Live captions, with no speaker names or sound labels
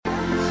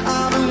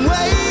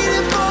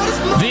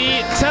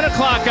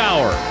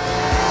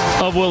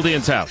of WIlde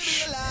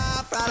Tausch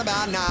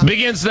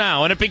begins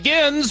now, and it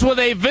begins with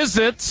a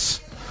visit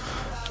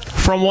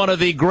from one of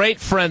the great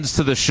friends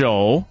to the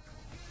show,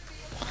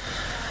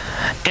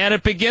 and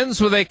it begins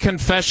with a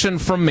confession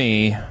from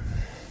me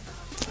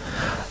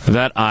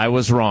that I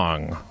was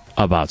wrong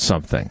about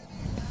something.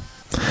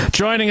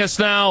 Joining us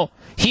now,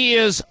 he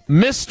is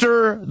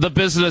Mr. The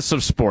Business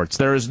of Sports.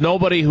 There is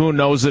nobody who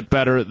knows it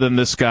better than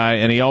this guy,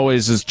 and he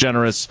always is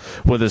generous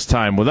with his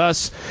time with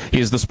us.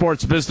 He is the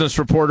sports business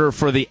reporter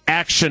for the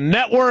Action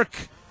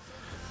Network,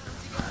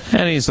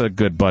 and he's a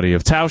good buddy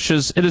of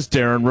Tausch's. It is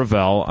Darren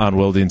Rovell on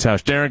WIlde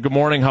Tausch. Darren, good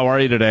morning. How are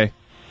you today?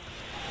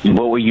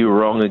 What were you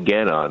wrong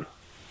again on?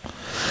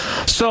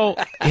 So,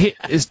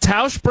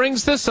 Tausch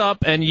brings this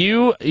up, and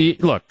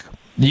look,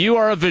 you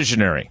are a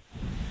visionary.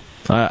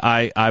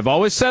 I've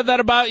always said that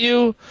about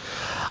you.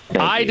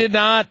 I did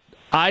not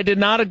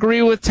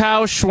agree with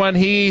Tausch when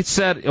he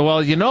said,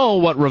 well, you know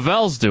what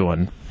Rovell's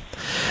doing?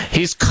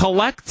 He's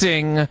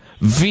collecting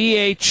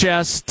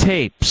VHS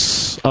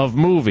tapes of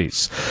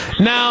movies.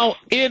 Now,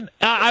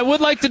 I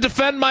would like to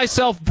defend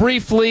myself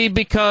briefly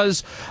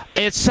because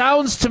it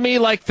sounds to me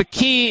like the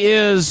key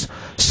is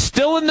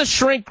still in the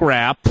shrink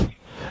wrap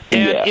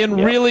and in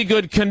really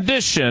good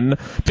condition,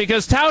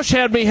 because Tausch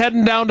had me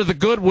heading down to the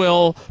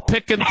Goodwill,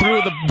 picking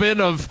through the bin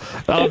of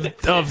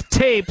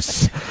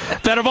tapes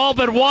that have all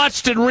been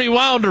watched and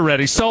rewound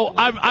already. So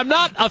I'm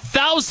not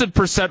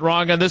 1,000%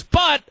 wrong on this,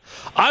 but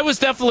I was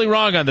definitely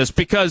wrong on this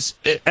because,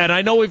 and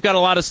I know we've got a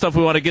lot of stuff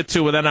we want to get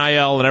to with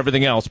NIL and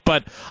everything else,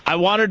 but I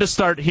wanted to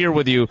start here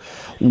with you.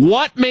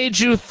 What made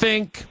you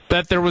think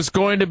that there was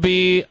going to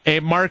be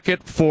a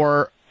market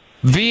for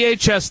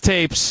VHS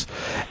tapes,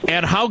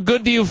 and how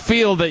good do you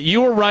feel that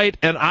you were right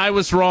and I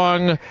was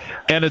wrong,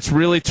 and it's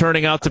really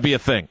turning out to be a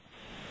thing?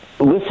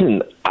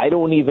 Listen, I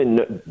don't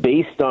even,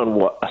 based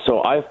on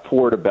so I've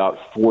poured about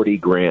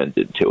 $40,000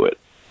 into it.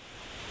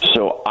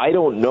 So I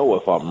don't know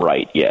if I'm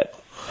right yet.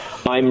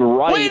 I'm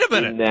right. Wait a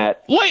minute. In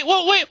that.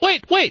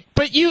 Wait.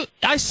 But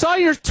I saw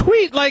your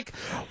tweet, like,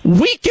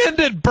 Weekend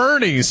at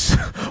Bernie's,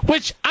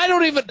 which I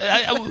don't even,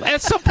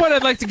 at some point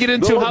I'd like to get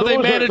into how they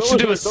managed to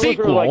do a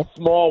sequel. Those are like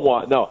small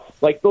ones. No,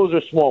 like those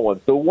are small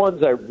ones. The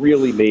ones I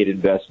really made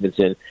investments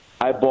in,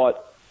 I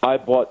bought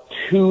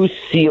 2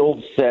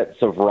 sealed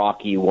sets of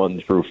Rocky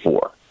 1 through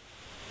 4.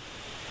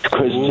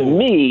 Because to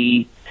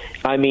me,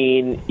 I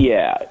mean,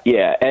 yeah.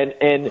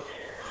 And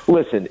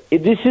listen,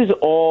 this is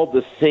all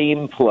the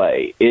same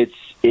play. It's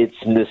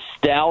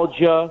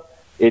nostalgia.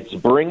 It's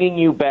bringing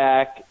you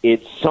back.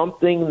 It's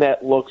something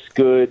that looks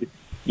good.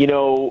 You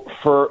know,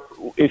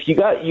 you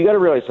got to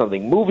realize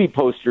something. Movie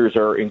posters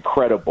are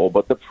incredible,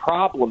 but the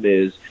problem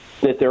is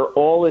that they're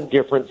all in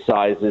different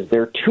sizes.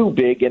 They're too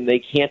big, and they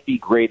can't be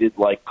graded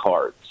like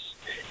cards.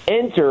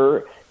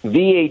 Enter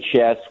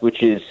VHS,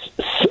 which is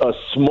a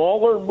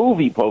smaller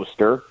movie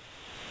poster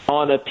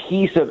on a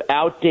piece of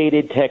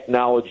outdated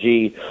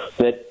technology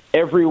that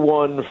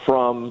everyone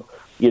from,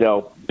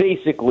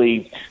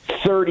 basically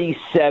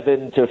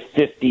 37 to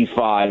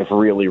 55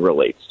 really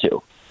relates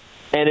to.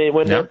 And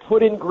when they're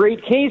put in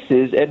great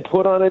cases and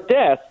put on a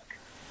desk,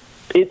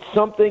 it's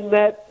something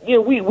that,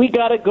 we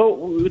got to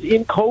go.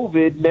 In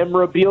COVID,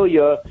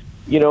 memorabilia,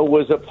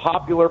 was a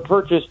popular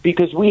purchase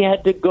because we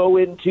had to go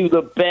into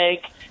the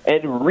bank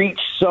and reach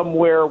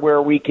somewhere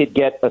where we could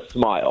get a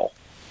smile.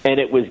 And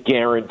it was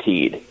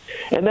guaranteed.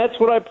 And that's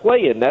what I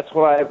play in. That's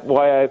why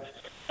I've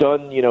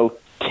done,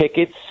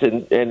 tickets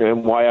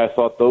and why I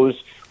thought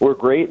those were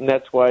great. And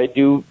that's why I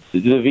do the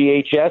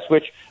VHS,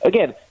 which,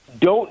 again,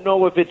 don't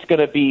know if it's going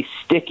to be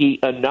sticky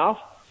enough,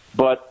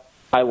 but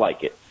I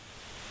like it.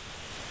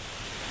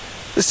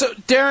 So,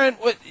 Darren,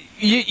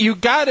 you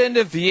got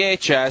into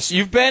VHS.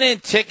 You've been in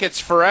tickets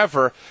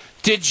forever.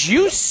 Did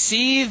you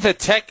see the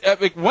tech?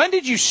 When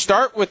did you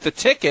start with the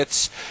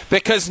tickets?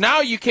 Because now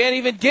you can't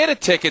even get a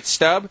ticket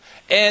stub,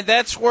 and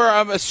that's where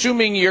I'm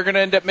assuming you're going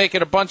to end up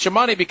making a bunch of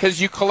money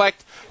because you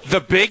collect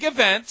the big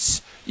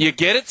events, you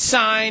get it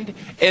signed,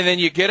 and then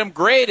you get them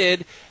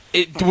graded.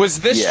 Was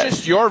this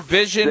just your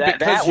vision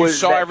because you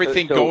saw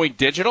everything going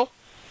digital?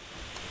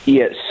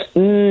 Yes.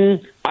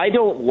 I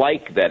don't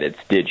like that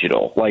it's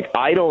digital.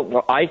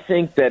 I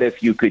think that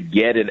if you could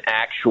get an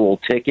actual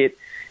ticket,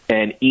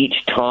 and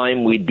each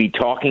time we'd be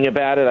talking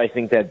about it, I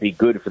think that'd be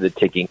good for the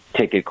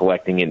ticket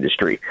collecting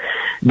industry.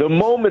 The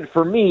moment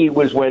for me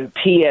was when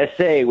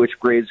PSA, which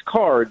grades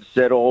cards,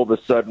 said all of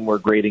a sudden we're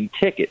grading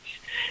tickets.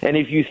 And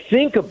if you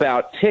think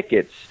about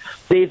tickets,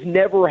 they've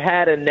never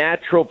had a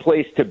natural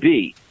place to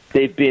be.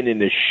 They've been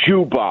in a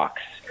shoebox.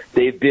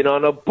 They've been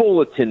on a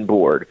bulletin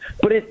board.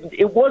 But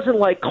it wasn't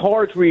like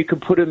cards where you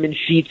could put them in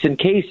sheets and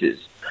cases.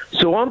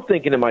 So I'm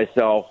thinking to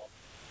myself,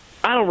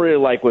 I don't really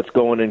like what's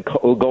going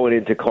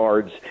into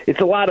cards.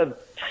 It's a lot of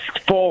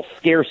false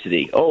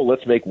scarcity. Oh,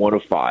 let's make 1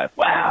 of 5.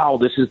 Wow,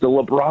 this is the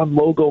LeBron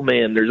logo,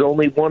 man. There's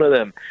only one of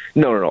them.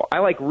 No. I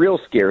like real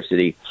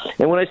scarcity.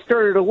 And when I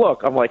started to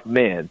look, I'm like,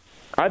 man,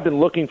 I've been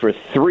looking for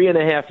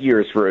 3.5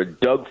 years for a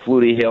Doug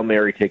Flutie Hail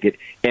Mary ticket,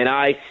 and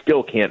I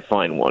still can't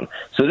find one.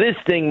 So this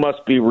thing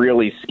must be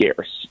really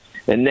scarce.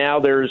 And now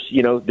there's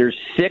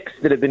 6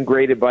 that have been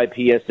graded by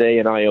PSA,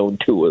 and I own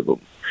 2 of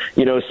them.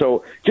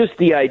 So just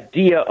the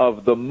idea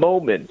of the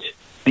moment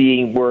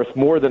being worth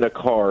more than a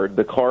card.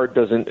 The card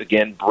doesn't,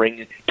 again,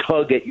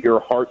 tug at your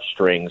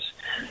heartstrings.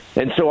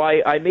 And so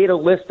I made a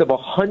list of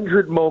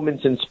 100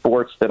 moments in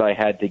sports that I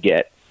had to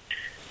get.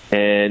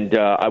 And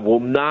I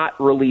will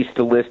not release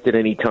the list at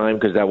any time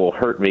because that will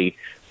hurt me.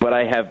 But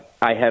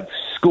I have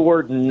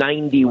scored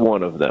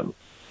 91 of them.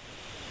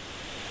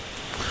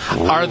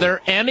 Are there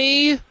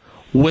any,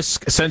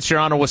 since you're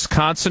on a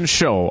Wisconsin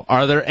show,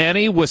 are there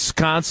any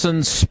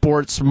Wisconsin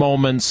sports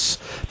moments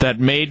that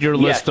made your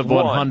list of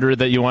 100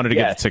 that you wanted to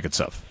get the tickets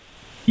of?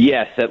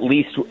 Yes, at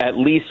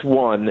least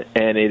one,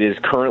 and it is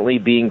currently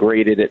being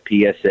graded at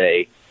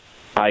PSA.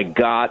 I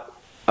got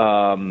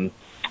the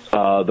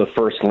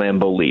first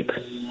Lambeau Leap.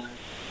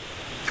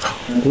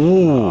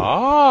 Ooh.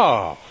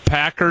 Oh.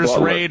 Packers,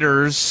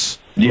 Raiders,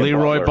 yeah,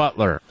 Leroy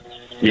Butler.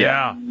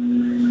 Yeah.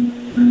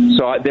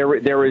 So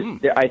there is.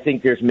 I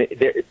think there's.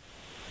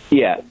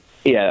 Yeah.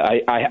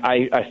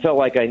 I felt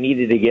like I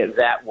needed to get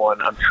that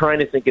one. I'm trying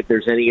to think if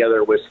there's any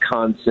other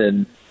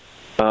Wisconsin.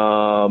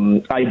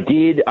 I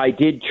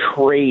did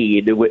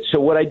trade. So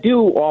what I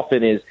do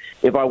often is,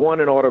 if I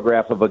want an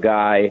autograph of a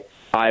guy,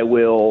 I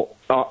will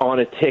on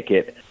a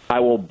ticket. I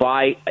will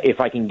buy,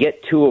 if I can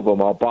get 2 of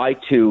them, I'll buy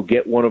 2,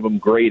 get one of them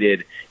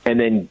graded, and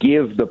then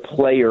give the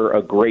player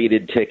a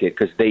graded ticket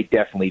because they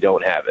definitely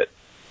don't have it.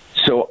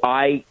 So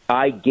I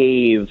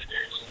gave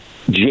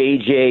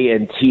JJ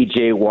and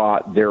TJ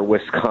Watt their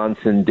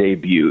Wisconsin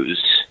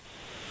debuts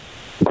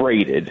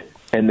graded,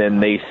 and then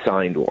they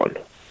signed one.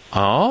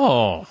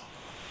 Oh,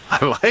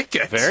 I like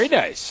it. Very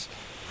nice.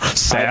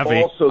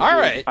 Savvy. All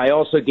right. I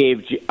also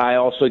gave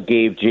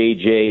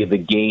JJ the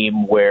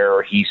game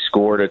where he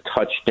scored a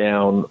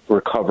touchdown,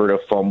 recovered a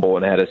fumble,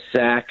 and had a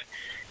sack,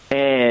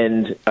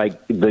 and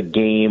the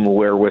game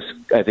where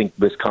I think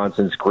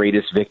Wisconsin's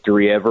greatest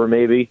victory ever,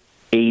 maybe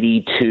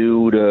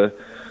 82 to,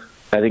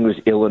 I think it was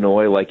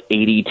Illinois, like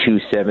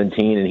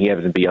 82-17, and he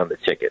happened to be on the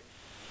ticket.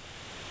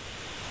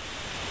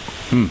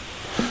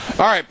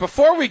 All right,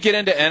 before we get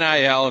into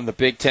NIL and the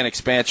Big Ten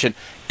expansion,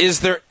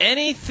 is there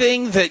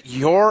anything that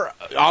you're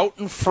out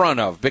in front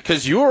of?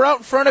 Because you were out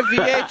in front of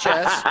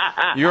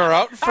VHS, you were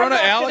out in front of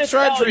Alex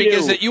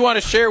Rodriguez that you want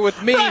to share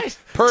with me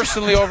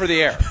personally over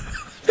the air.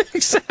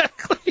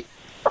 Exactly.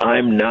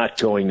 I'm not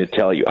going to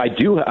tell you. I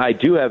do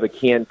have a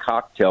canned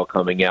cocktail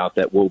coming out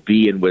that will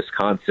be in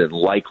Wisconsin,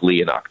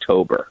 likely in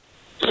October.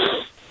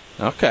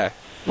 Okay.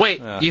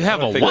 Wait, you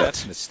have a what?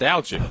 That's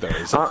nostalgic, though.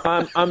 Is it?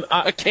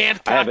 A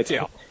canned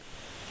cocktail.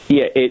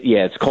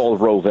 It's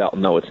called Rovell.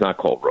 No, it's not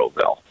called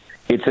Rovell.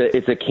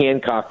 It's a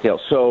canned cocktail.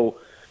 So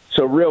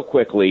real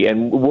quickly,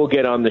 and we'll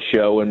get on the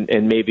show,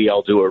 and maybe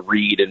I'll do a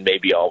read, and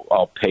maybe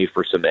I'll pay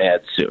for some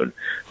ads soon.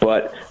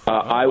 But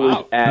I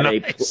was at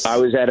a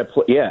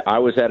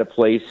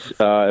place,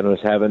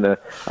 and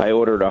I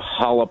ordered a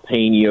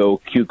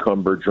jalapeno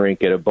cucumber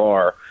drink at a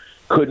bar.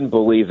 Couldn't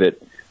believe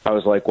it. I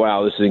was like,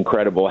 wow, this is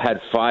incredible. I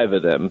had 5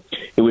 of them.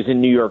 It was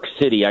in New York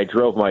City. I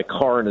drove my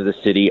car into the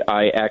city.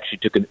 I actually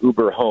took an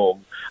Uber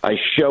home. I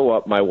show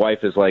up. My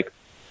wife is like,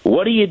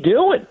 what are you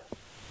doing?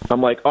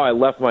 I'm like, I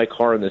left my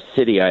car in the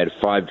city. I had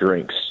 5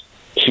 drinks.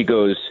 She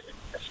goes,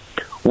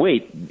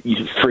 wait,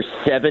 for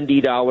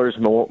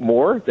 $70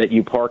 more that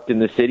you parked in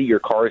the city, your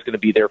car is going to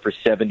be there for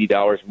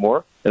 $70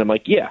 more? And I'm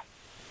like, yeah.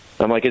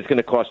 I'm like, it's going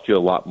to cost you a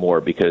lot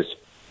more because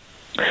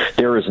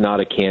there is not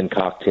a canned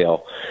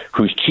cocktail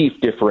whose chief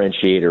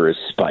differentiator is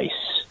spice.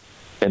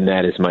 And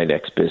that is my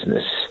next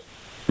business.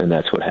 And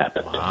that's what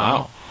happened.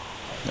 Wow.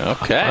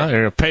 Okay. Well, you're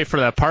going to pay for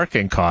that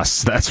parking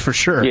cost, that's for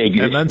sure.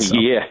 Yeah, and then some.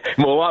 Yeah.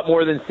 Well, a lot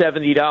more than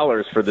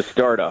 $70 for the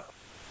startup.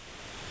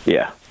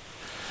 Yeah.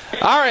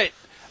 All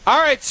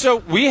right, so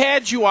we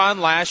had you on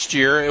last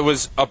year. It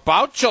was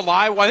about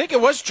July. I think it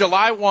was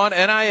July 1,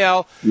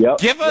 NIL. Yep,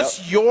 Give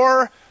us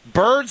your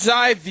bird's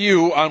eye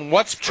view on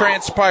what's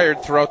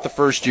transpired throughout the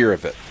first year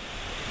of it.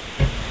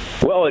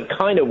 Well, it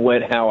kind of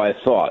went how I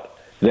thought,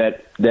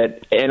 that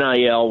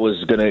NIL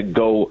was going to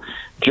go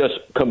just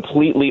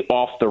completely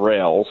off the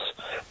rails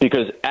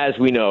because, as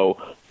we know,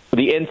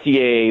 the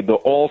NCAA, the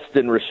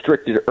Alston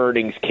restricted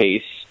earnings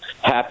case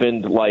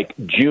happened like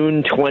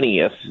June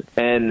 20th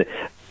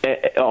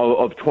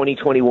of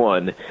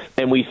 2021, and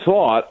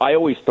I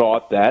always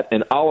thought that,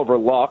 and Oliver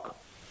Luck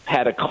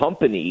had a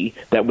company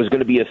that was going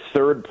to be a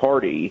third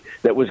party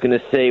that was going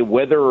to say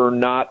whether or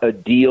not a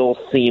deal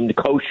seemed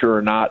kosher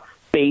or not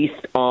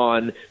based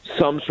on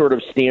some sort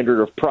of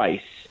standard of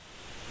price.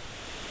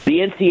 The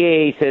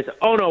NCAA says,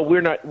 oh, no,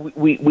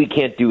 we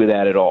can't do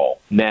that at all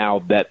now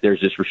that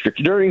there's this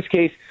restricted earnings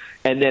case,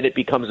 and then it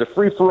becomes a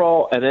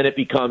free-for-all, and then it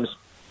becomes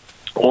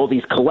all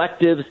these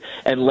collectives,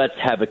 and let's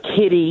have a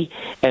kitty,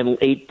 and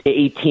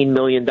 $18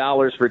 million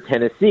for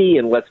Tennessee,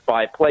 and let's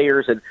buy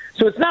players. And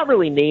so it's not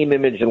really name,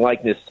 image, and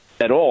likeness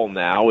at all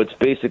now. It's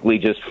basically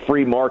just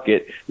free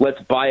market.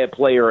 Let's buy a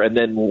player and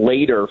then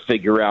later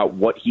figure out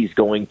what he's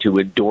going to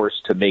endorse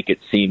to make it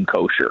seem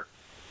kosher.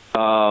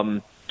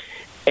 And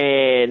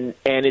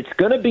it's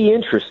going to be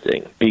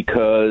interesting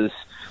because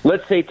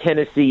let's say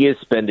Tennessee is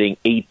spending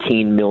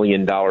 $18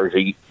 million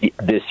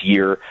this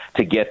year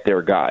to get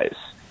their guys.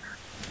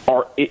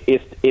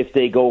 If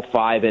they go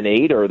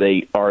 5-8,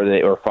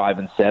 or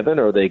 5-7,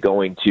 are they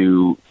going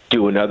to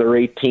do another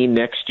 18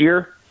 next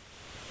year?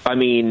 I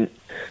mean,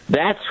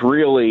 that's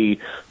really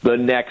the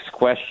next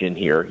question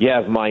here. You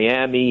have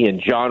Miami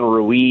and John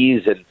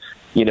Ruiz and,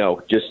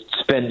 just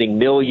spending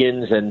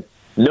millions, and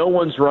no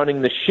one's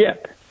running the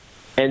ship.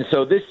 And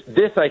so this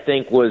I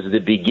think, was the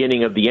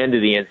beginning of the end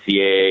of the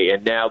NCAA,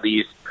 and now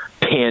these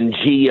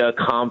Pangea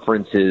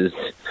conferences,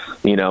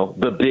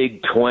 the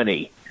Big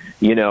 20,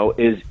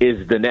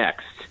 is the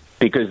next.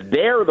 Because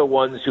they're the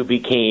ones who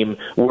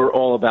we're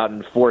all about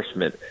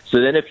enforcement.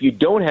 So then if you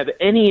don't have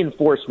any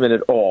enforcement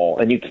at all,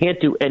 and you can't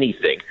do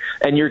anything,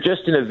 and you're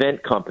just an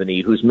event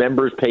company whose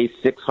members pay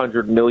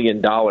 $600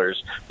 million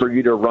for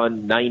you to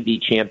run 90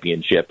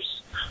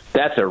 championships,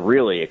 that's a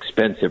really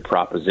expensive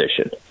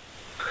proposition.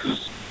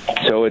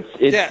 So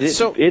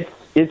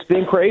it's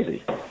been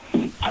crazy.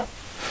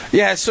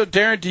 Yeah, so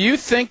Darren, do you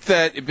think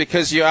that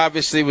because you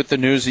obviously with the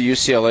news of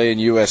UCLA and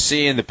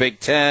USC and the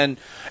Big Ten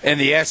and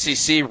the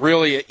SEC,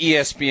 really an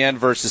ESPN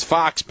versus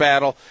Fox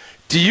battle,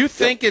 do you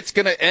think it's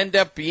going to end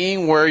up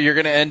being where you're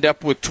going to end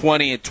up with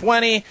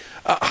 20-20?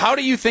 How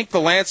do you think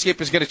the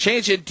landscape is going to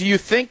change? And do you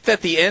think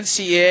that the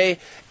NCAA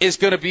is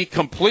going to be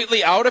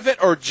completely out of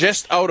it or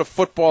just out of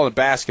football and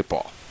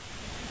basketball?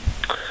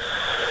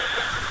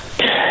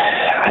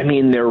 I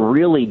mean, they're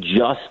really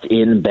just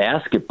in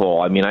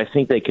basketball. I mean, I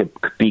think they could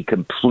be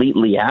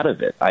completely out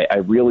of it. I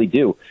really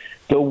do.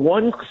 The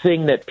one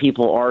thing that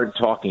people aren't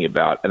talking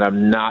about, and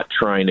I'm not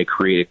trying to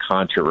create a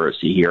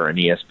controversy here on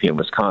ESPN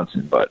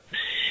Wisconsin, but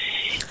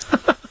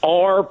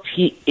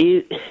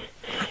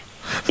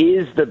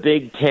is the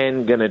Big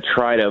Ten going to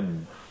try to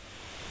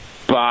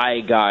buy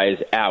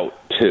guys out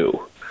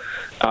too?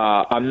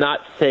 I'm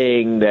not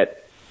saying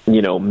that,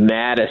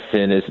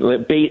 Madison is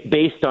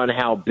based on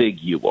how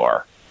big you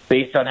are.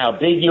 Based on how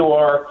big you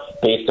are,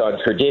 based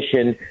on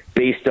tradition,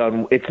 based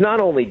on it's not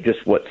only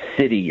just what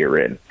city you're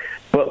in,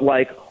 but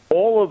like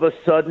all of a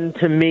sudden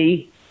to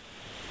me,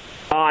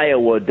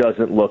 Iowa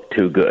doesn't look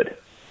too good.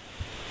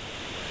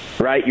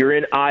 Right? You're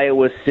in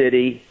Iowa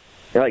City.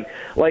 Okay,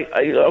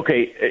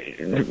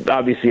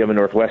 obviously I'm a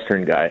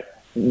Northwestern guy.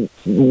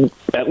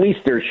 At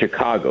least there's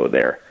Chicago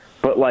there.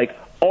 But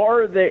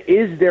are we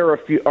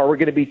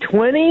going to be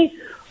 20,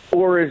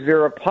 or is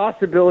there a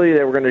possibility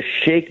that we're going to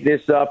shake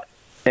this up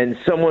and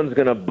someone's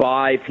going to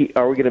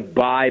are we going to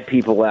buy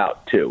people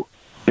out too,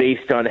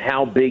 based on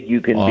how big you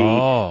can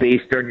be,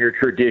 based on your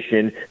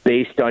tradition,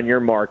 based on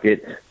your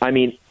market? I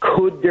mean,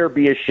 could there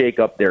be a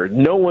shakeup there?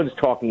 No one's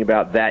talking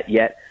about that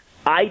yet.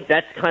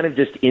 That's kind of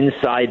just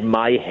inside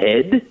my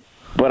head,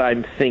 but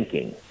I'm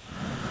thinking.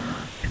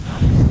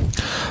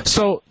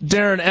 So,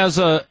 Darren, as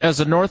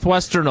a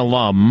Northwestern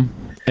alum,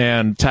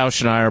 and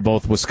Tausch and I are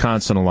both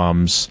Wisconsin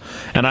alums,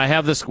 and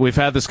we've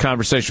had this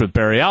conversation with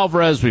Barry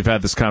Alvarez, we've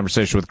had this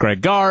conversation with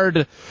Greg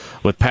Gard,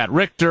 with Pat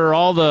Richter,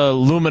 all the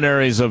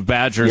luminaries of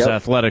Badgers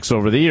athletics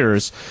over the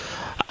years.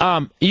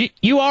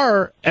 You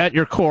are, at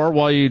your core,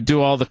 while you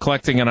do all the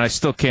collecting, and I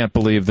still can't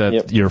believe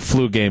that your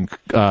flu game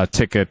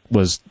ticket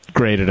was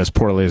graded as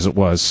poorly as it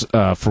was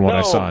from what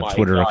I saw on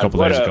Twitter a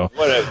couple days ago.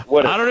 I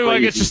don't even want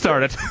to get you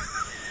started.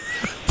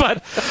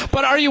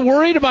 But are you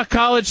worried about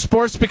college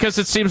sports because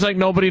it seems like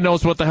nobody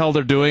knows what the hell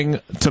they're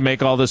doing to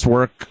make all this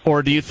work?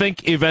 Or do you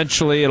think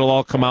eventually it'll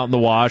all come out in the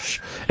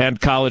wash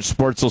and college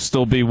sports will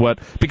still be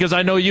because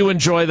I know you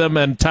enjoy them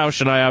and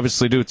Tausch and I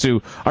obviously do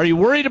too. Are you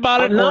worried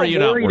about it, or are you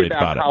not worried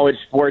about it? College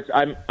sports.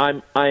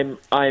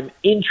 I'm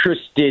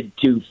interested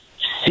to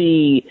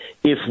see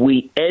if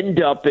we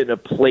end up in a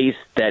place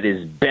that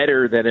is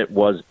better than it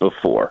was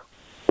before.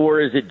 Or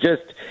is it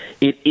just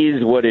it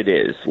is what it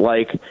is?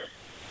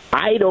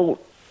 I don't.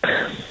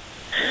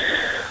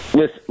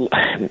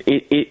 Listen,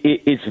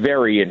 it's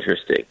very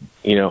interesting.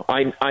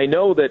 I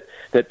know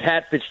that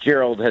Pat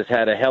Fitzgerald has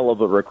had a hell of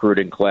a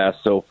recruiting class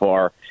so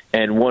far,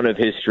 and one of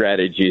his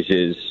strategies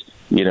is,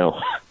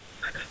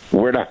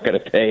 we're not going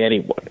to pay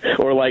anyone,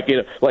 or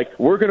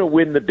we're going to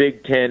win the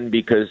Big Ten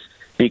because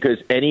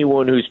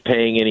anyone who's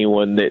paying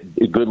anyone,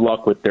 that good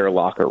luck with their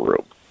locker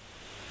room,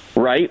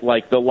 right?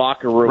 The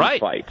locker room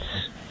fights,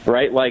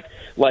 right?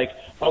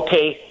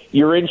 Okay.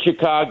 You're in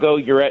Chicago.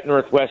 You're at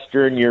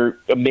Northwestern.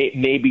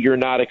 Maybe you're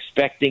not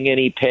expecting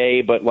any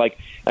pay, but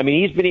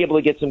he's been able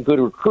to get some good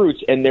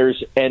recruits. And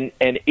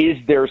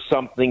is there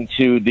something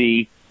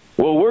to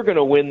we're going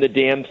to win the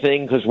damn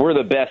thing because we're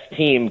the best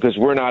team because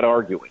we're not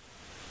arguing.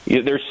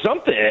 There's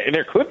something.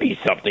 There could be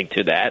something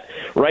to that,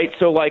 right?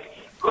 So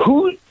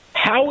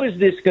how is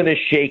this going to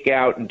shake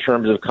out in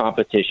terms of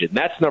competition?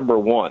 That's number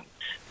one.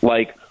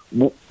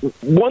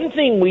 One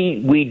thing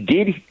we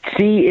did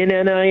see in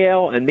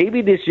NIL, and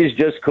maybe this is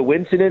just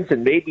coincidence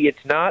and maybe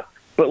it's not,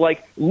 but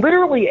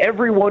literally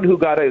everyone who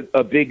got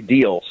a big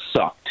deal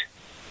sucked.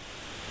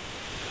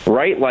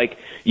 right? Like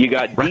you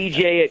got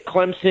DJ at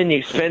Clemson,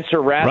 you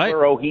Spencer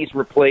Rattler. Oh, he's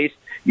replaced.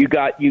 You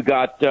got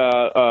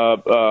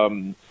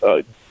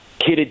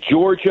kid at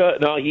Georgia.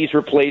 No, he's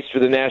replaced for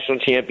the national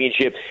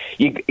championship.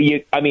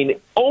 I mean,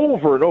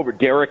 over and over.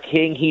 Derek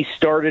King, he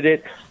started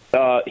it.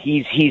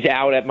 He's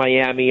out at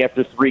Miami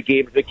after 3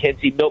 games.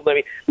 Mackenzie Milton. I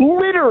mean,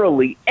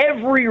 literally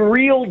every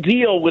real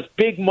deal with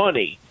big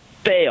money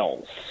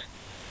fails.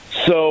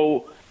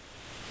 So,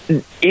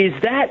 is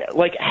that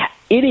like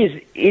it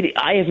is?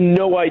 I have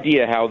no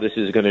idea how this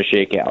is going to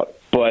shake out.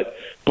 But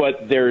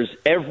there's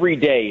every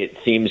day it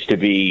seems to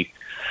be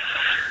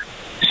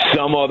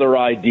some other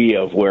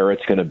idea of where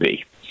it's going to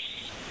be.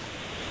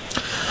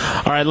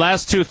 All right,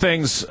 last 2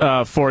 things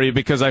for you,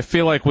 because I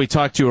feel like we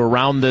talk to you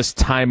around this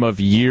time of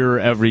year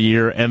every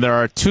year, and there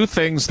are 2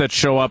 things that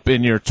show up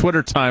in your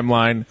Twitter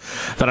timeline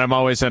that I'm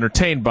always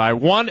entertained by.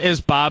 One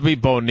is Bobby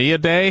Bonilla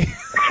Day.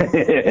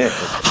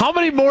 How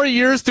many more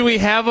years do we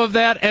have of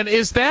that? And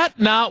is that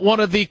not one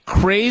of the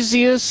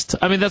craziest?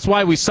 I mean, that's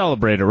why we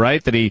celebrate it,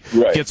 right? That he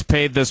gets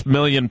paid this $1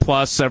 million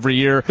plus every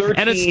year.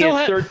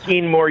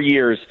 13 more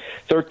years.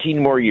 13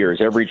 more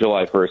years. Every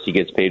July 1st, he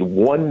gets paid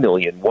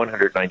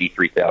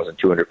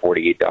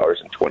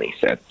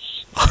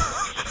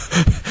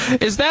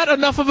 $1,193,248.20. Is that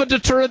enough of a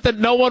deterrent that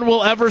no one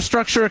will ever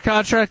structure a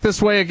contract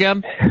this way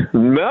again?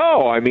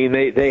 No, I mean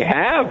they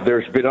have.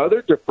 There's been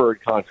other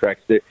deferred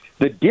contracts.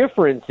 The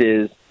difference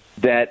is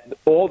that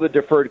all the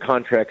deferred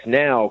contracts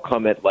now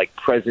come at like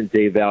present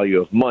day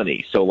value of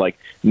money. So like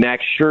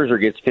Max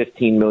Scherzer gets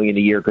 $15 million a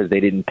year because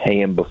they didn't pay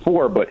him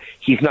before, but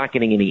he's not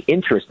getting any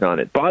interest on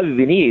it. Bobby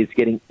Bonilla is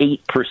getting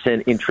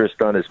 8% interest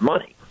on his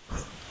money.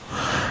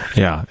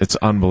 Yeah, it's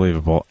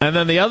unbelievable. And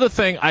then the other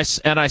thing, I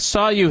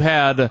saw you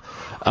had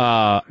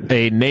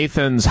a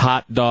Nathan's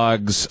Hot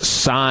Dogs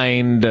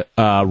signed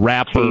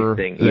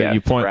wrapper. Yes, you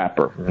point.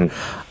 Wrapper.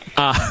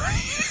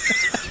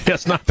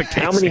 That's not the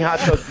case. How many hot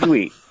dogs do you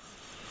eat?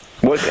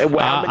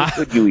 How many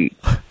could you eat?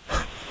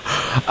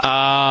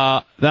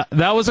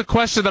 That was a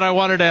question that I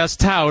wanted to ask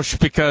Tausch,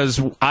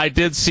 because I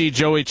did see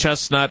Joey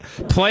Chestnut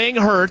playing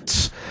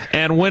hurt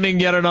and winning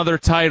yet another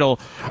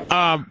title.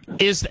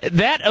 Is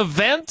that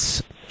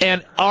event,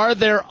 and are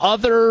there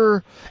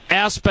other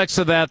aspects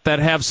of that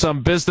have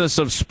some business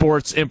of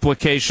sports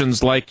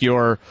implications, like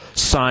your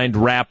signed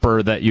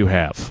wrapper that you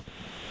have?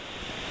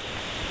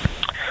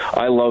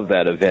 I love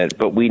that event,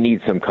 but we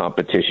need some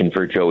competition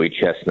for Joey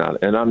Chestnut,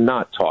 and I'm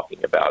not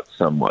talking about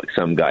some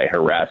guy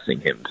harassing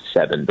him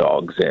 7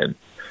 dogs in.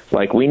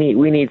 Like we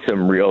need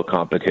some real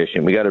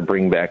competition. We got to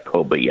bring back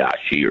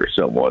Kobayashi or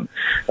someone,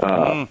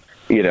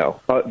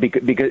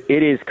 because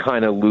it is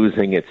kind of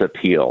losing its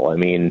appeal. I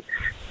mean,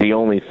 the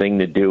only thing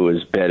to do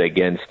is bet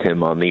against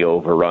him on the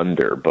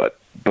over/under, but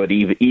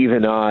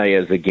even I,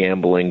 as a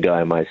gambling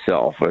guy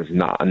myself, was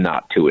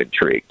not too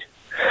intrigued.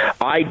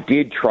 I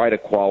did try to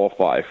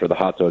qualify for the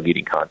hot dog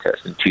eating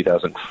contest in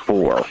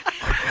 2004.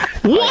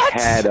 What? I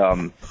had,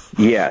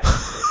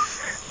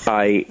 yes.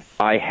 I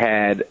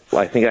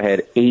think I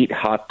had 8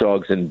 hot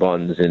dogs and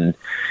buns in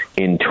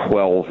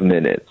 12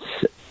 minutes,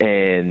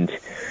 and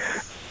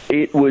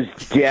it was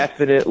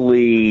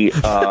definitely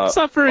That's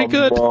not very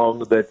good. Among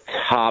the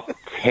top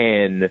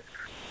 10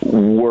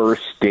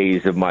 worst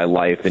days of my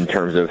life in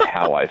terms of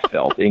how I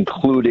felt,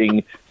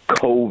 including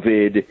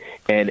COVID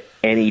and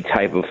any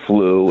type of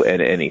flu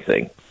and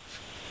anything.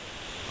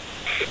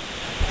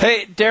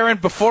 Hey, Darren,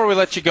 before we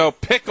let you go,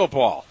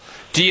 pickleball.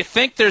 Do you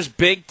think there's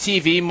big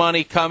TV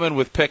money coming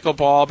with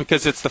pickleball?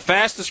 Because it's the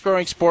fastest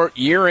growing sport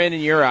year in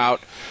and year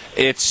out.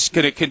 It's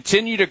going to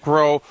continue to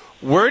grow.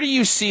 Where do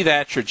you see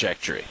that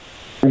trajectory?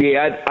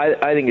 Yeah,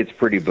 I think it's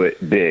pretty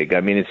big.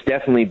 I mean, it's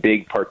definitely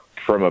big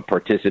from a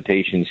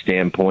participation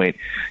standpoint.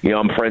 You know,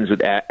 I'm friends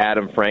with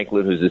Adam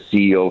Franklin, who's the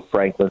CEO of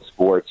Franklin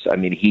Sports. I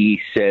mean,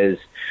 he says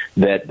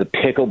that the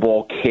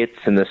pickleball kits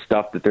and the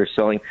stuff that they're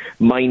selling.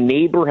 My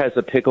neighbor has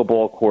a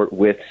pickleball court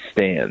with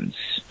stands.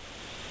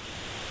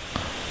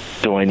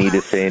 Do I need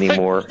to say any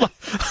more?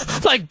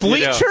 Like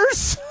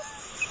bleachers?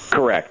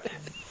 Correct.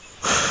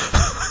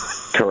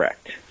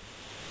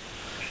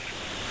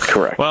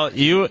 Well,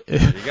 you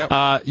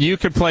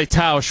could play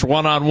Tausch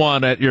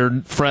one-on-one at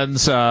your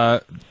friend's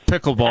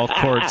pickleball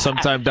court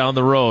sometime down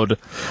the road.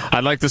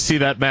 I'd like to see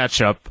that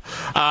matchup.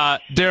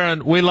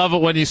 Darren, we love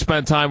it when you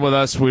spend time with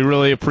us. We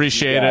really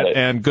appreciate it,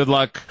 and good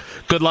luck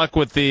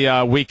with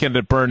the weekend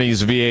at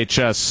Bernie's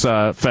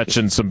VHS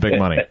fetching some big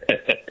money.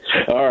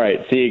 All right,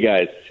 see you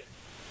guys.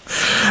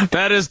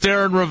 That is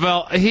Darren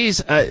Rovell.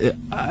 He's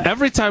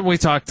every time we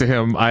talk to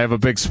him, I have a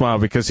big smile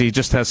because he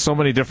just has so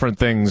many different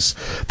things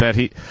that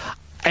he.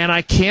 And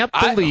I can't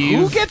believe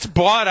who gets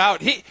bought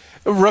out.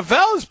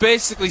 Rovell is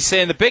basically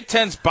saying the Big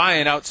Ten's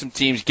buying out some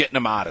teams, getting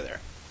them out of there.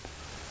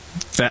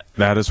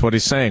 That is what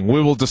he's saying.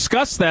 We will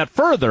discuss that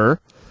further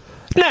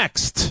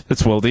next.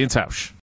 It's WIlde Tausch.